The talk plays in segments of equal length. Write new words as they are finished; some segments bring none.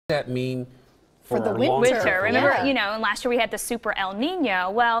that mean for the winter? Remember, you know, last year we had the super El Nino.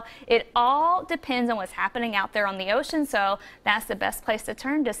 Well, it all depends on what's happening out there on the ocean, so that's the best place to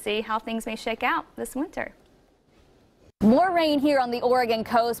turn to see how things may shake out this winter. More rain here on the Oregon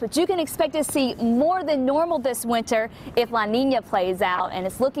coast, but you can expect to see more than normal this winter if La Nina plays out, and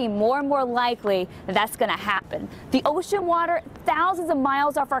it's looking more and more likely that that's going to happen. The ocean water thousands of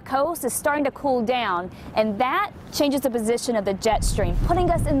miles off our coast is starting to cool down, and that changes the position of the jet stream, putting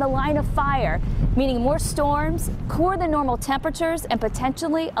us in the line of fire, meaning more storms, cooler than normal temperatures, and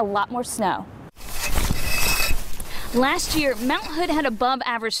potentially a lot more snow. Last year, Mount Hood had above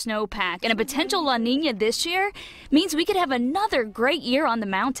average snowpack, and a potential La Nina this year means we could have another great year on the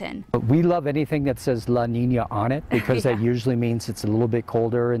mountain. We love anything that says La Nina on it because that usually means it's a little bit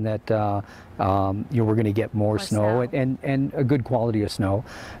colder and that you know, we're going to get more snow and a good quality of snow.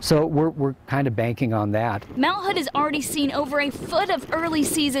 So we're kind of banking on that. Mount Hood has already seen over a foot of early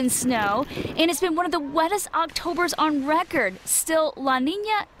season snow, and it's been one of the wettest Octobers on record. Still, La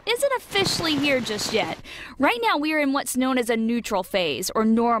Nina isn't officially here just yet. Right now we are in what's known as a neutral phase, or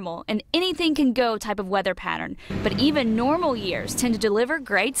normal, an anything can go type of weather pattern. But even normal years tend to deliver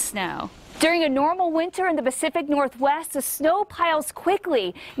great snow. During a normal winter in the Pacific Northwest, the snow piles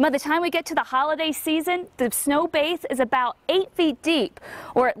quickly. And by the time we get to the holiday season, the snow base is about 8 feet deep,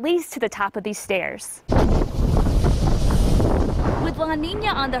 or at least to the top of these stairs. With La Nina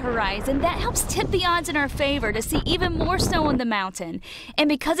on the horizon, that helps tip the odds in our favor to see even more snow on the mountain. And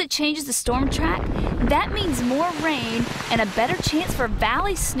because it changes the storm track, that means more rain and a better chance for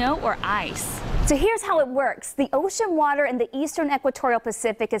valley snow or ice. So here's how it works. The ocean water in the eastern equatorial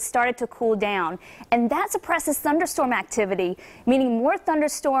Pacific has started to cool down, and that suppresses thunderstorm activity, meaning more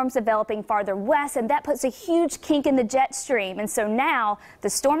thunderstorms developing farther west, and that puts a huge kink in the jet stream. And so now the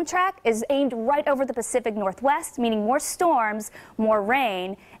storm track is aimed right over the Pacific Northwest, meaning more storms, more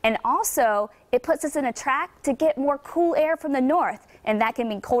rain, and also it puts us in a track to get more cool air from the north, and that can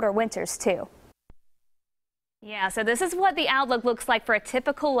mean colder winters too. Yeah, so this is what the outlook looks like for a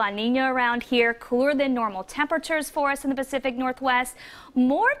typical La Nina around here. Cooler than normal temperatures for us in the Pacific Northwest.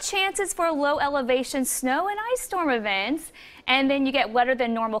 More chances for low elevation snow and ice storm events. And then you get wetter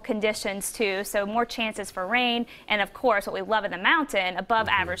than normal conditions too, so more chances for rain. And of course, what we love in the mountain, above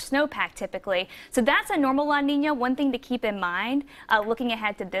average snowpack typically. So that's a normal La Nina. One thing to keep in mind, looking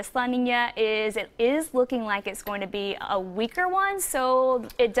ahead to this La Nina, is it is looking like it's going to be a weaker one. So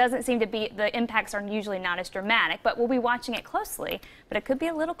it doesn't seem to be, the impacts are usually not as dramatic, but we'll be watching it closely. But it could be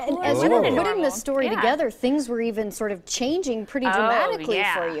a little cooler. And as you were putting the story together, things were even sort of changing pretty dramatically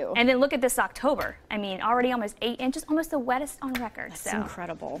for you. And then look at this October. I mean, already almost 8 inches, almost the wettest on record. That's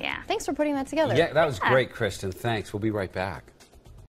incredible. Yeah. Thanks for putting that together. Yeah, that was great, Kristen. Thanks. We'll be right back.